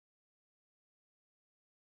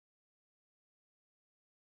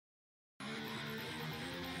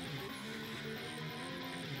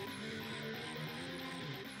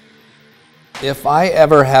If I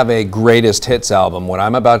ever have a greatest hits album, what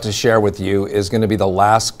I'm about to share with you is going to be the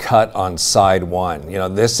last cut on side one. You know,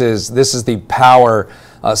 this is the power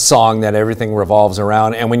song that everything revolves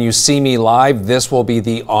around. And when you see me live, this will be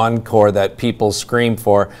the encore that people scream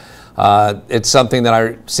for. It's something that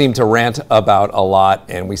I seem to rant about a lot,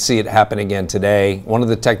 and we see it happen again today. One of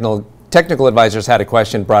the technical advisors had a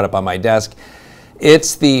question brought up on my desk.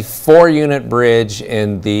 It's the 4-unit bridge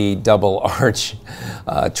in the double arch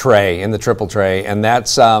tray, in the triple tray, and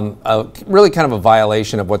that's really kind of a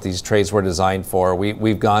violation of what these trays were designed for.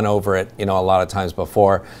 We've gone over it, you know, a lot of times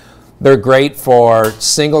before. They're great for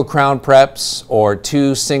single crown preps or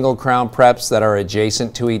 2 single crown preps that are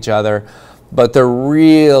adjacent to each other, but they're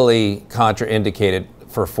really contraindicated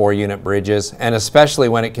for 4-unit bridges, and especially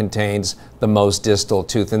when it contains the most distal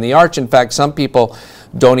tooth in the arch. In fact, some dentists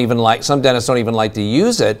don't even like to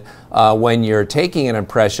use it when you're taking an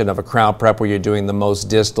impression of a crown prep where you're doing the most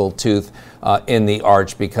distal tooth in the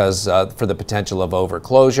arch, because for the potential of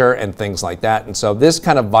overclosure and things like that. And so this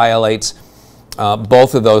kind of violates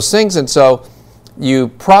both of those things, and so you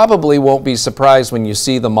probably won't be surprised when you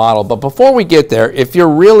see the model. But before we get there, if you're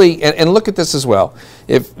really, and look at this as well,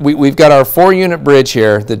 if we've got our 4-unit bridge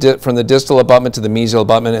here, from the distal abutment to the mesial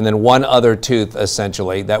abutment, and then one other tooth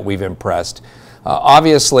essentially that we've impressed.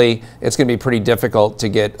 Obviously, it's going to be pretty difficult to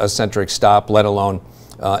get a centric stop, let alone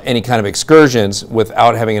any kind of excursions,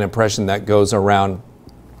 without having an impression that goes around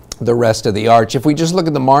the rest of the arch. If we just look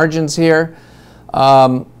at the margins here,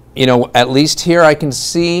 you know, at least here I can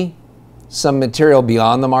see some material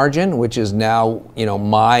beyond the margin, which is now, you know,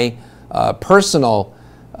 my personal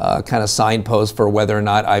kind of signpost for whether or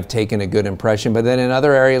not I've taken a good impression. But then in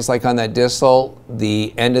other areas, like on that distal,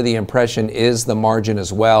 the end of the impression is the margin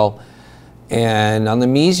as well. And on the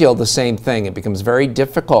mesial, the same thing. It becomes very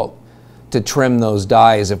difficult to trim those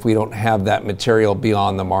dies if we don't have that material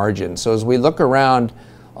beyond the margin. So as we look around,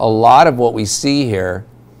 a lot of what we see here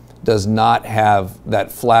does not have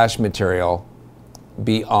that flash material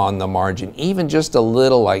beyond the margin. Even just a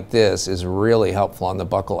little like this is really helpful on the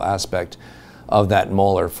buccal aspect of that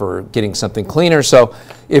molar for getting something cleaner. So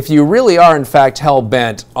if you really are in fact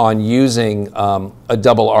hell-bent on using a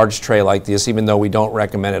double arch tray like this, even though we don't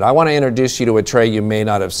recommend it, I want to introduce you to a tray you may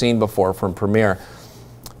not have seen before from Premier.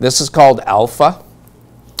 This is called Alpha,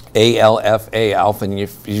 A-L-F-A, Alpha. And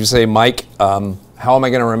if you say, Mike, how am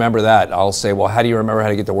I going to remember that? I'll say, well, how do you remember how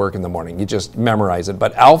to get to work in the morning? You just memorize it.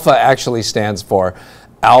 But Alpha actually stands for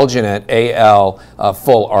alginate, A-L,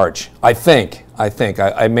 full arch. I think.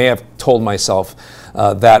 I may have told myself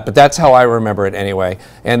that, but that's how I remember it anyway.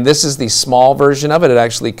 And this is the small version of it. It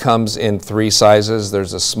actually comes in 3 sizes.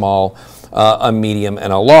 There's a small, a medium,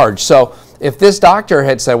 and a large. So if this doctor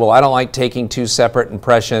had said, well, I don't like taking 2 separate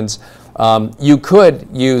impressions, you could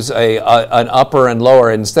use an upper and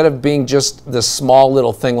lower. Instead of being just the small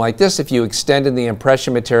little thing like this, if you extended the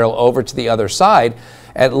impression material over to the other side,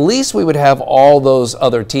 at least we would have all those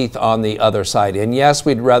other teeth on the other side. And yes,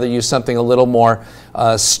 we'd rather use something a little more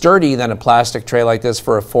sturdy than a plastic tray like this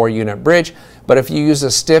for a 4-unit bridge. But if you use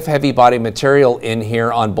a stiff, heavy body material in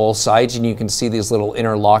here on both sides, and you can see these little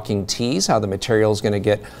interlocking T's, how the material is going to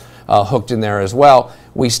get hooked in there as well,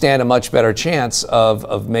 we stand a much better chance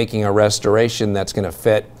of making a restoration that's going to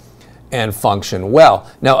fit and function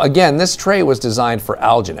well. Now again, this tray was designed for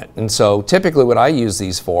alginate, and so typically what I use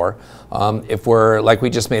these for, if we're, like we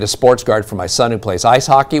just made a sports guard for my son who plays ice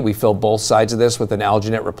hockey, we fill both sides of this with an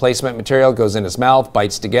alginate replacement material, goes in his mouth,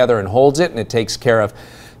 bites together and holds it, and it takes care of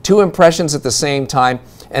 2 impressions at the same time.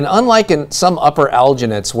 And unlike in some upper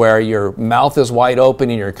alginates where your mouth is wide open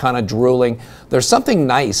and you're kind of drooling, there's something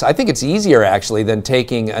nice. I think it's easier actually than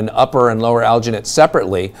taking an upper and lower alginate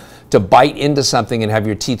separately to bite into something and have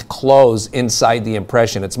your teeth close inside the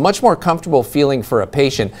impression. It's much more comfortable feeling for a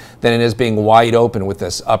patient than it is being wide open with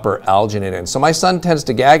this upper alginate in. So my son tends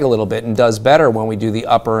to gag a little bit and does better when we do the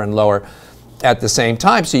upper and lower at the same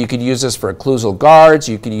time. So you could use this for occlusal guards,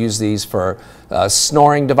 you could use these for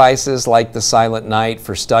snoring devices like the Silent Night,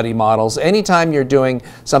 for study models. Anytime you're doing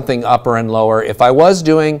something upper and lower, if I was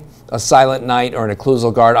doing a Silent Night or an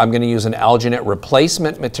occlusal guard, I'm going to use an alginate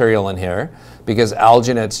replacement material in here, because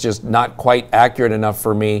alginate's just not quite accurate enough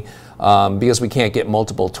for me because we can't get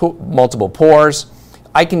multiple pores.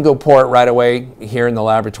 I can go pour it right away here in the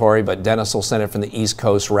laboratory, but dentists will send it from the East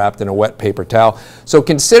Coast wrapped in a wet paper towel. So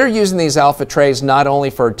consider using these Alpha trays not only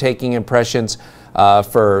for taking impressions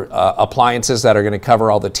for appliances that are going to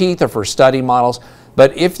cover all the teeth or for study models,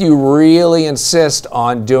 but if you really insist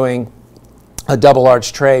on doing a double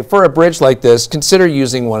arch tray for a bridge like this, consider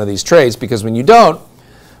using one of these trays, because when you don't,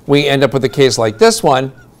 we end up with a case like this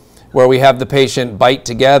one where we have the patient bite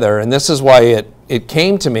together, and this is why it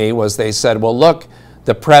came to me, was they said, well, look,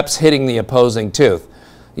 the prep's hitting the opposing tooth.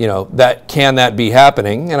 You know, can that be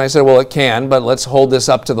happening? And I said, well, it can, but let's hold this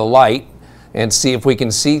up to the light and see if we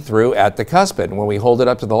can see through at the cuspid. And when we hold it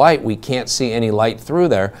up to the light, we can't see any light through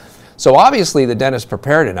there. So obviously the dentist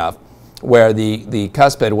prepared enough where the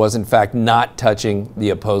cuspid was in fact not touching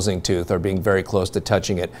the opposing tooth or being very close to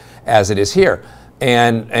touching it as it is here.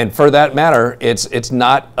 And for that matter, it's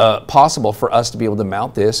not possible for us to be able to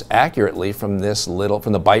mount this accurately from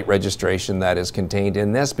the bite registration that is contained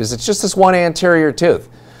in this, because it's just this one anterior tooth.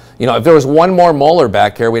 You know, if there was one more molar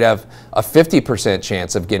back here, we'd have a 50%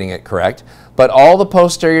 chance of getting it correct. But all the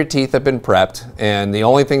posterior teeth have been prepped, and the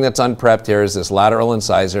only thing that's unprepped here is this lateral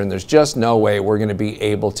incisor, and there's just no way we're going to be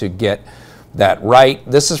able to get that right.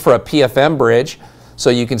 This is for a PFM bridge,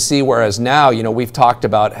 so you can see, whereas now, you know, we've talked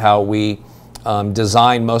about how we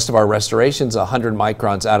design most of our restorations 100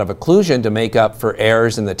 microns out of occlusion to make up for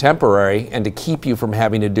errors in the temporary and to keep you from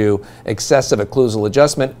having to do excessive occlusal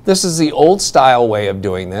adjustment. This is the old style way of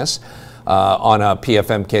doing this on a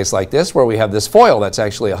PFM case like this, where we have this foil that's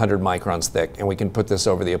actually 100 microns thick, and we can put this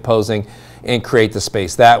over the opposing and create the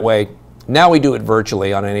space that way. Now we do it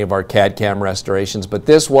virtually on any of our CAD/CAM restorations, but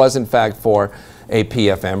this was in fact for a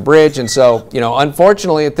PFM bridge. And so, you know,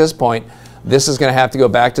 unfortunately at this point, this is going to have to go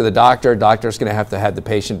back to the doctor. Doctor's going to have the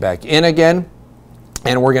patient back in again,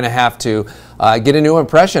 and we're going to have to get a new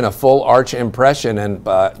impression, a full arch impression, and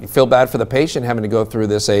you feel bad for the patient having to go through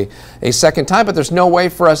this a second time, but there's no way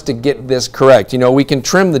for us to get this correct. You know, we can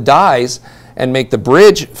trim the dies and make the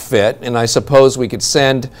bridge fit, and I suppose we could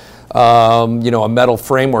send you know, a metal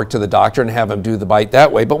framework to the doctor and have him do the bite that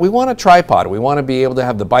way, but we want a tripod. We want to be able to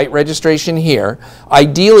have the bite registration here.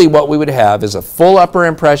 Ideally, what we would have is a full upper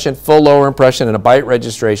impression, full lower impression, and a bite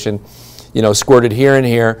registration, you know, squirted here and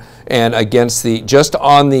here, and against just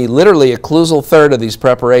on the literally occlusal third of these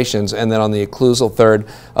preparations, and then on the occlusal third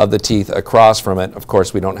of the teeth across from it. Of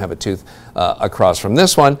course, we don't have a tooth across from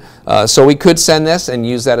this one, so we could send this and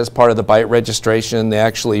use that as part of the bite registration. They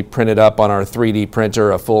actually printed up on our 3D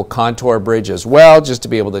printer a full contour bridge as well, just to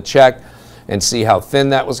be able to check and see how thin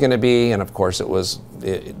that was going to be. And of course,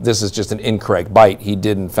 this is just an incorrect bite. He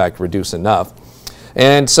did in fact reduce enough.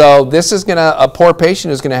 And so this is a poor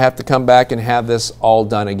patient is going to have to come back and have this all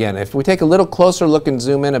done again. If we take a little closer look and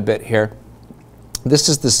zoom in a bit here, this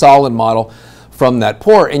is the solid model from that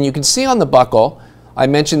port. And you can see on the buccal, I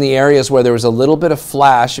mentioned the areas where there was a little bit of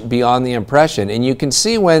flash beyond the impression. And you can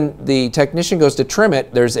see when the technician goes to trim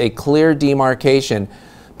it, there's a clear demarcation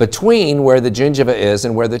between where the gingiva is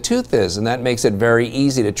and where the tooth is. And that makes it very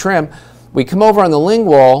easy to trim. We come over on the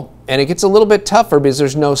lingual, and it gets a little bit tougher because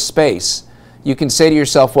there's no space. You can say to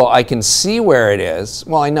yourself, well, I can see where it is.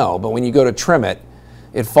 Well, I know, but when you go to trim it,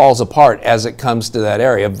 it falls apart as it comes to that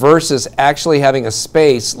area, versus actually having a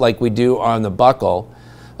space like we do on the buccal.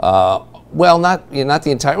 Well, not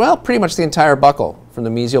the entire, well, pretty much the entire buccal, from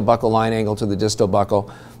the mesial buccal line angle to the distal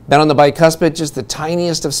buccal. Then on the bicuspid, just the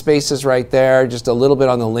tiniest of spaces right there, just a little bit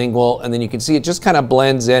on the lingual, and then you can see it just kind of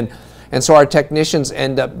blends in. And so our technicians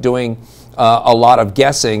end up doing a lot of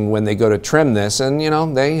guessing when they go to trim this, and you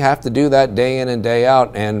know, they have to do that day in and day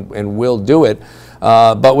out, and will do it.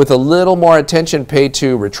 But with a little more attention paid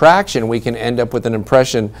to retraction, we can end up with an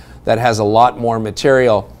impression that has a lot more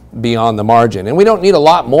material beyond the margin. And we don't need a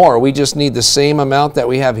lot more, we just need the same amount that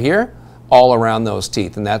we have here all around those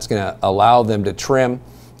teeth, and that's going to allow them to trim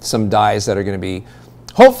some dies that are going to be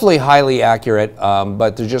hopefully highly accurate,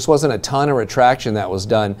 but there just wasn't a ton of retraction that was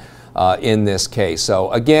done in this case.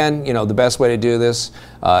 So again, you know, the best way to do this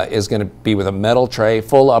is going to be with a metal tray,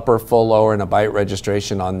 full upper, full lower, and a bite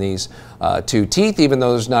registration on these two teeth, even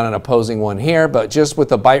though there's not an opposing one here, but just with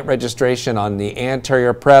the bite registration on the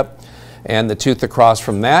anterior prep and the tooth across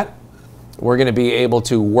from that, we're going to be able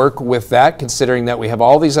to work with that, considering that we have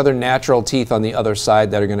all these other natural teeth on the other side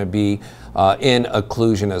that are going to be in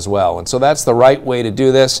occlusion as well. And so that's the right way to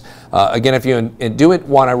do this. Again, if you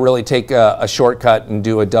want to really take a shortcut and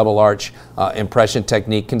do a double arch impression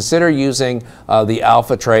technique, consider using the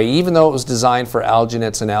alpha tray. Even though it was designed for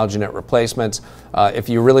alginates and alginate replacements, if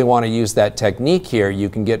you really want to use that technique here, you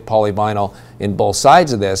can get polyvinyl in both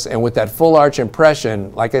sides of this. And with that full arch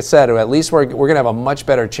impression, like I said, at least we're going to have a much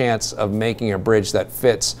better chance of making a bridge that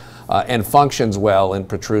fits and functions well in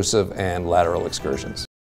protrusive and lateral excursions.